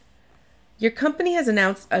Your company has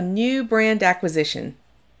announced a new brand acquisition,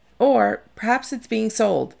 or perhaps it's being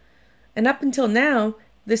sold. And up until now,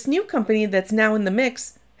 this new company that's now in the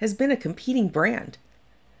mix has been a competing brand.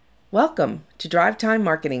 Welcome to Drive Time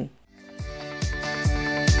Marketing.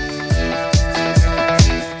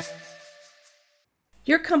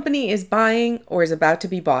 Your company is buying or is about to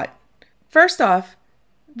be bought. First off,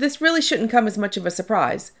 this really shouldn't come as much of a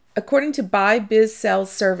surprise. According to Buy Biz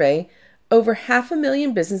Sell's survey, over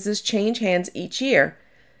 500,000 businesses change hands each year,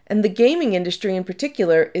 and the gaming industry in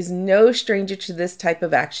particular is no stranger to this type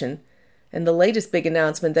of action. And the latest big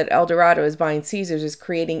announcement that Eldorado is buying Caesars is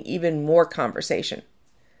creating even more conversation.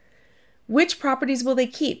 Which properties will they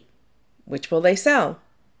keep? Which will they sell?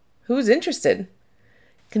 Who's interested?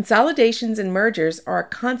 Consolidations and mergers are a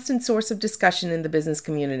constant source of discussion in the business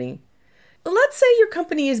community. Let's say your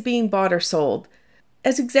company is being bought or sold.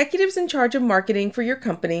 As executives in charge of marketing for your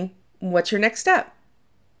company, what's your next step?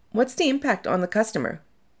 What's the impact on the customer?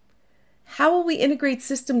 How will we integrate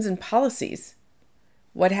systems and policies?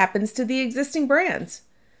 What happens to the existing brands?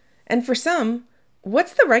 And for some,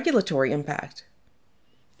 what's the regulatory impact?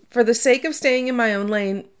 For the sake of staying in my own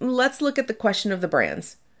lane, let's look at the question of the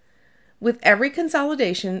brands. With every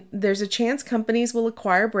consolidation, there's a chance companies will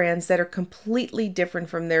acquire brands that are completely different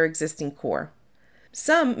from their existing core.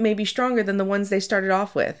 Some may be stronger than the ones they started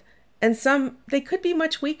off with, and some they could be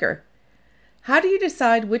much weaker. How do you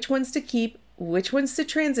decide which ones to keep, which ones to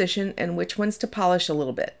transition, and which ones to polish a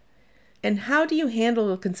little bit? And how do you handle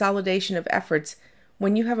the consolidation of efforts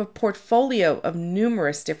when you have a portfolio of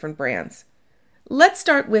numerous different brands? Let's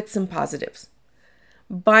start with some positives.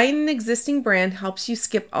 Buying an existing brand helps you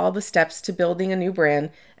skip all the steps to building a new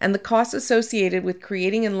brand and the costs associated with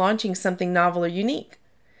creating and launching something novel or unique.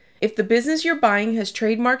 If the business you're buying has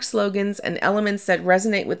trademark slogans and elements that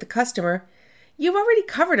resonate with the customer, you've already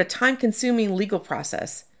covered a time-consuming legal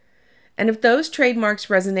process. And if those trademarks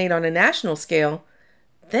resonate on a national scale,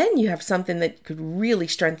 then you have something that could really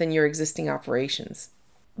strengthen your existing operations.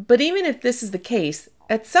 But even if this is the case,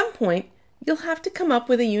 at some point, you'll have to come up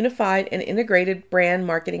with a unified and integrated brand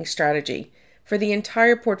marketing strategy for the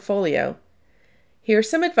entire portfolio. Here's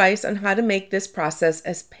some advice on how to make this process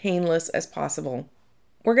as painless as possible.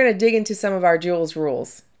 We're going to dig into some of our Jules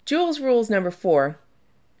rules. Jules rules number 4,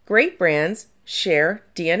 great brands share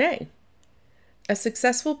DNA. A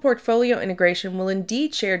successful portfolio integration will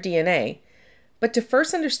indeed share DNA, but to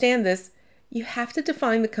first understand this, you have to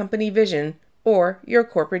define the company vision or your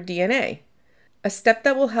corporate DNA, a step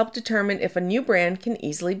that will help determine if a new brand can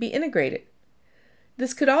easily be integrated.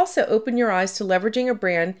 This could also open your eyes to leveraging a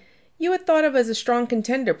brand you had thought of as a strong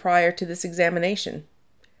contender prior to this examination.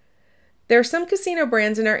 There are some casino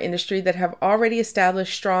brands in our industry that have already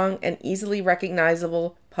established strong and easily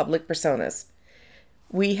recognizable public personas.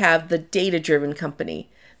 We have the data-driven company,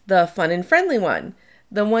 the fun and friendly one,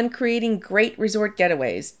 the one creating great resort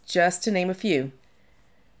getaways, just to name a few.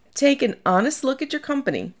 Take an honest look at your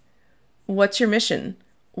company. What's your mission?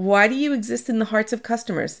 Why do you exist in the hearts of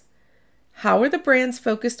customers? How are the brands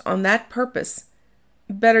focused on that purpose?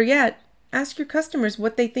 Better yet, ask your customers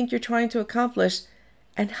what they think you're trying to accomplish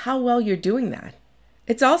and how well you're doing that.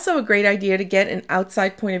 It's also a great idea to get an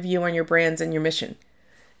outside point of view on your brands and your mission.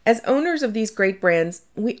 As owners of these great brands,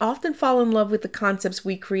 we often fall in love with the concepts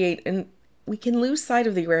we create and we can lose sight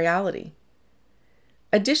of the reality.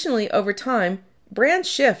 Additionally, over time, brands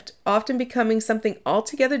shift, often becoming something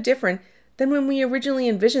altogether different than when we originally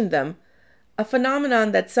envisioned them, a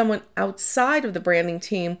phenomenon that someone outside of the branding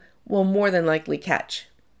team will more than likely catch.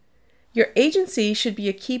 Your agency should be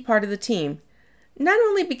a key part of the team, not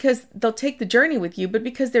only because they'll take the journey with you, but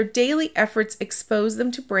because their daily efforts expose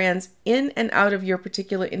them to brands in and out of your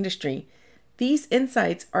particular industry. These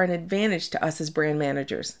insights are an advantage to us as brand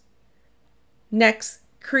managers. Next,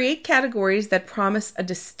 create categories that promise a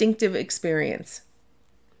distinctive experience.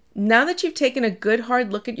 Now that you've taken a good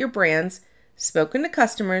hard look at your brands, spoken to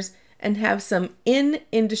customers, and have some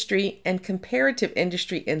in-industry and comparative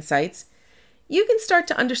industry insights, you can start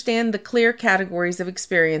to understand the clear categories of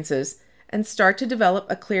experiences and start to develop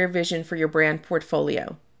a clear vision for your brand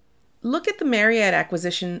portfolio. Look at the Marriott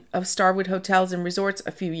acquisition of Starwood Hotels and Resorts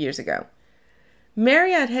a few years ago.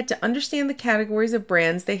 Marriott had to understand the categories of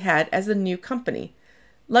brands they had as a new company: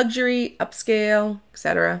 luxury, upscale,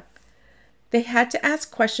 etc. They had to ask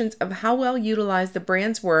questions of how well utilized the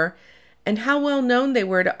brands were and how well known they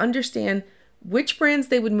were to understand which brands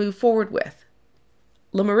they would move forward with.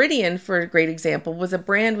 Le Méridien, for a great example, was a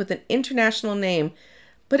brand with an international name,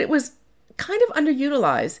 but it was kind of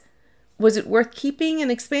underutilized. Was it worth keeping and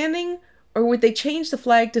expanding, or would they change the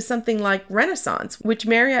flag to something like Renaissance, which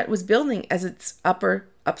Marriott was building as its upper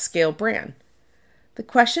upscale brand? The The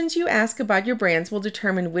questions you ask about your brands will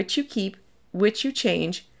determine which you keep, which you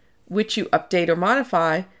change, which you update or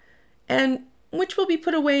modify, and which will be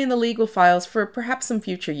put away in the legal files for perhaps some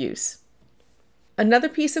future use. Another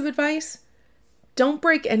piece of advice: don't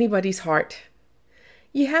break anybody's heart.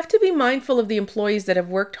 You have to be mindful of the employees that have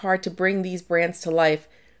worked hard to bring these brands to life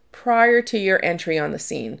prior to your entry on the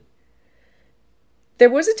scene. There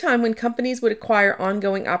was a time when companies would acquire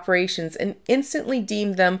ongoing operations and instantly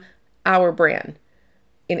deem them our brand,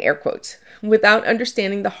 in air quotes, without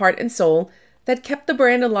understanding the heart and soul that kept the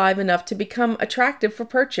brand alive enough to become attractive for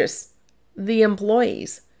purchase: the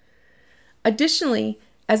employees. Additionally,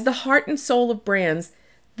 as the heart and soul of brands,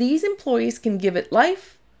 these employees can give it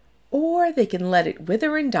life, or they can let it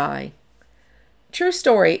wither and die. True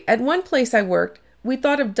story, at one place I worked, we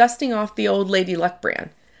thought of dusting off the old Lady Luck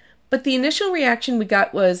brand, but the initial reaction we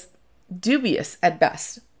got was dubious at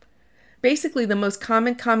best. Basically, the most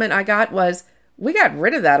common comment I got was, "We got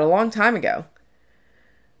rid of that a long time ago."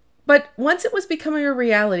 But once it was becoming a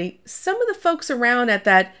reality, some of the folks around at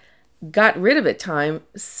that got rid of it time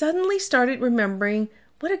suddenly started remembering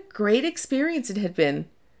what a great experience it had been.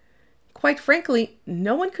 Quite frankly,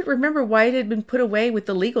 no one could remember why it had been put away with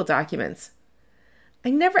the legal documents. I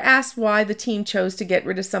never asked why the team chose to get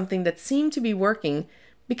rid of something that seemed to be working,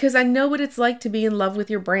 because I know what it's like to be in love with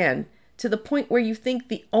your brand, to the point where you think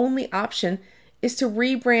the only option is to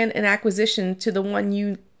rebrand an acquisition to the one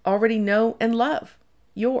you already know and love,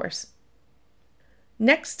 yours.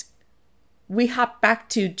 Next, we hop back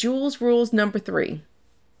to Jules' rules number 3.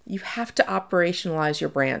 You have to operationalize your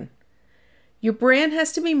brand. Your brand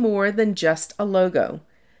has to be more than just a logo.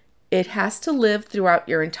 It has to live throughout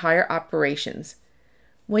your entire operations.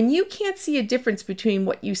 When you can't see a difference between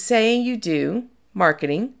what you say you do,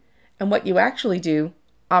 marketing, and what you actually do,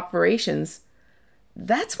 operations,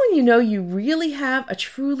 that's when you know you really have a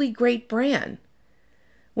truly great brand.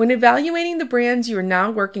 When evaluating the brands you are now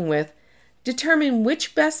working with, determine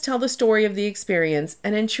which best tell the story of the experience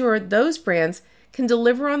and ensure those brands can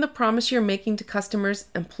deliver on the promise you're making to customers,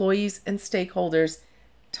 employees, and stakeholders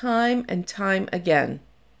time and time again.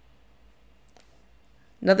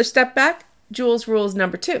 Another step back, Jules' rules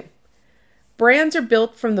number 2. Brands are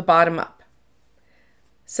built from the bottom up.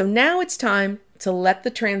 So now it's time to let the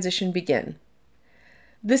transition begin.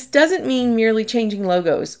 This doesn't mean merely changing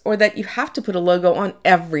logos or that you have to put a logo on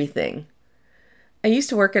everything. I used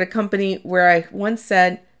to work at a company where I once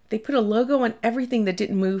said they put a logo on everything that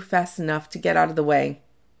didn't move fast enough to get out of the way.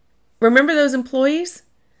 Remember those employees?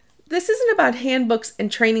 This isn't about handbooks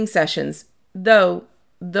and training sessions, though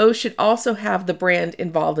those should also have the brand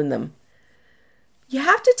involved in them. You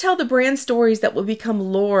have to tell the brand stories that will become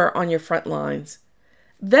lore on your front lines.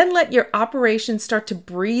 Then let your operations start to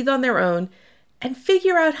breathe on their own and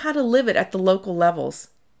figure out how to live it at the local levels.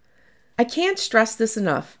 I can't stress this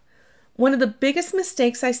enough. One of the biggest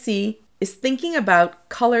mistakes I see is thinking about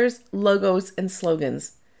colors, logos, and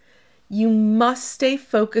slogans. You must stay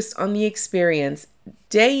focused on the experience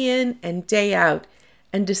day in and day out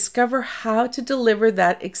and discover how to deliver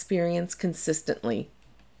that experience consistently.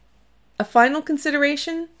 A final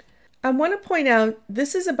consideration, I want to point out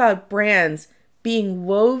this is about brands being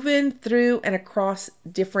woven through and across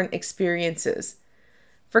different experiences.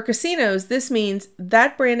 For casinos, this means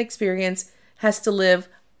that brand experience has to live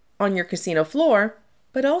on your casino floor,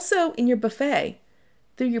 but also in your buffet,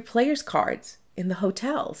 through your players' cards, in the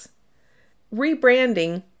hotels.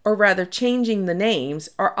 Rebranding, or rather changing the names,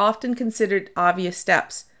 are often considered obvious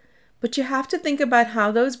steps, but you have to think about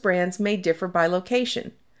how those brands may differ by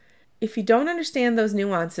location. If you don't understand those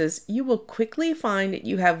nuances, you will quickly find that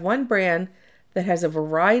you have one brand that has a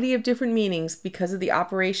variety of different meanings because of the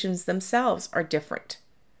operations themselves are different.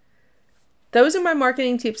 Those are my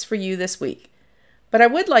marketing tips for you this week. But I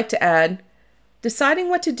would like to add, deciding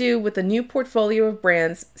what to do with a new portfolio of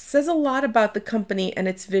brands says a lot about the company and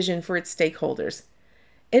its vision for its stakeholders.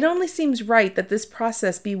 It only seems right that this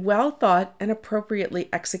process be well thought and appropriately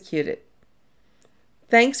executed.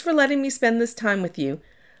 Thanks for letting me spend this time with you.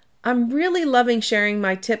 I'm really loving sharing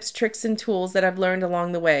my tips, tricks, and tools that I've learned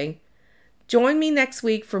along the way. Join me next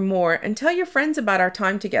week for more and tell your friends about our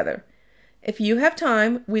time together. If you have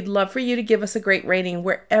time, we'd love for you to give us a great rating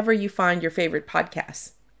wherever you find your favorite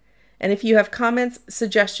podcasts. And if you have comments,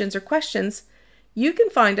 suggestions, or questions, you can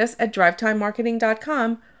find us at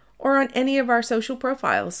drivetimemarketing.com or on any of our social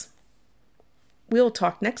profiles. We'll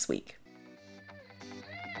talk next week.